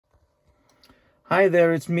Hi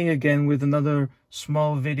there, it's me again with another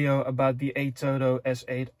small video about the ATOTO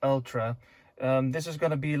S8 Ultra. This is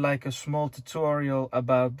going to be like a small tutorial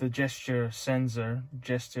about the gesture sensor,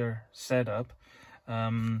 gesture setup.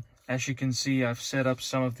 As you can see, I've set up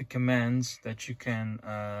some of the commands that you can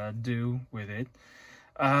do with it.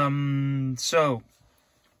 So,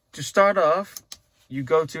 to start off, you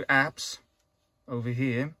go to Apps over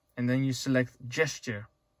here, and then you select Gesture.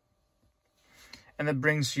 And that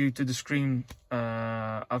brings you to the screen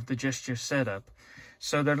of the gesture setup.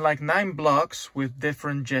 So there are like 9 blocks with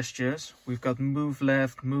different gestures. We've got move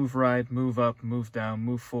left, move right, move up, move down,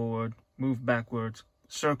 move forward, move backwards,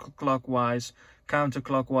 circle clockwise,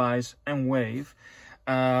 counterclockwise, and wave.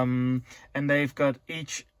 And they've got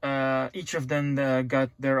each of them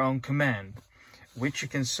got their own command, which you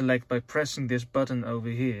can select by pressing this button over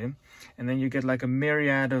here. And then you get like a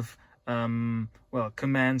myriad of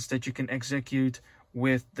commands that you can execute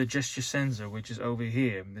with the gesture sensor, which is over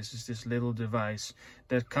here. This is this little device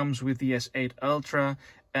that comes with the S8 Ultra,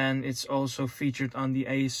 and it's also featured on the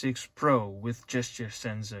A6 Pro with gesture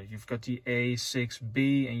sensor. You've got the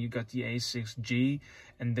A6B and you got the A6G,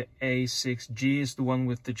 and the A6G is the one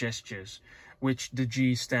with the gestures, which the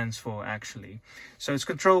G stands for actually. So it's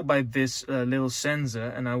controlled by this little sensor,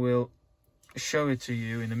 and I will show it to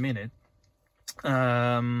you in a minute.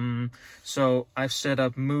 So I've set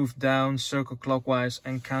up move down, circle clockwise,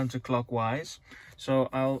 and counterclockwise. So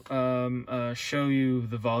I'll show you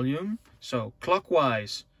the volume. So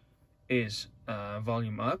clockwise is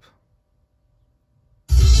volume up.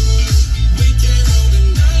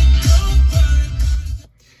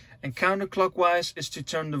 And counterclockwise is to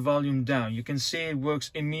turn the volume down. You can see it works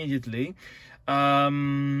immediately.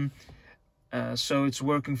 So it's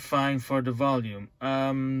working fine for the volume.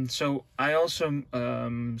 So I also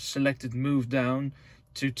selected move down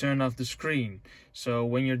to turn off the screen. So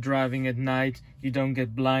when you're driving at night, you don't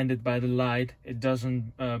get blinded by the light. It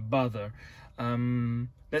doesn't bother.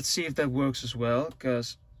 Let's see if that works as well,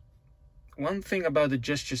 because one thing about the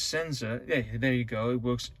gesture sensor, yeah, there you go, it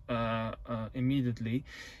works immediately.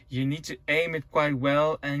 You need to aim it quite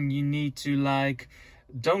well, and you need to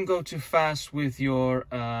don't go too fast with your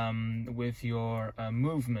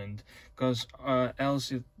movement, because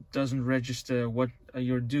else it doesn't register what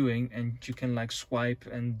you're doing, and you can swipe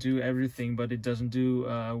and do everything, but it doesn't do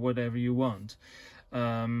whatever you want.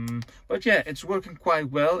 But yeah, it's working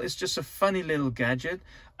quite well. It's just a funny little gadget.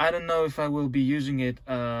 I don't know if I will be using it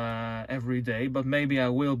every day, but maybe I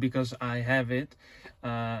will, because I have it.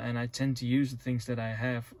 And I tend to use the things that I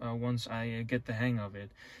have once I get the hang of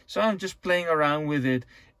it. So I'm just playing around with it.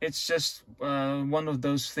 It's just one of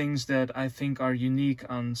those things that I think are unique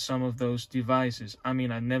on some of those devices. I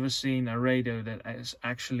mean, I've never seen a radio that is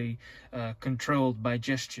actually controlled by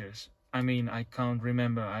gestures. I mean, I can't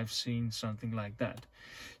remember I've seen something like that.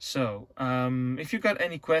 So, if you got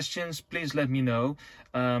any questions, please let me know.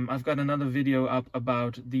 I've got another video up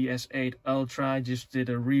about the S8 Ultra. I just did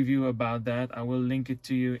a review about that. I will link it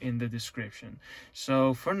to you in the description.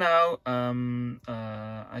 So, for now,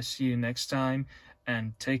 I see you next time,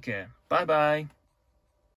 and take care. Bye-bye.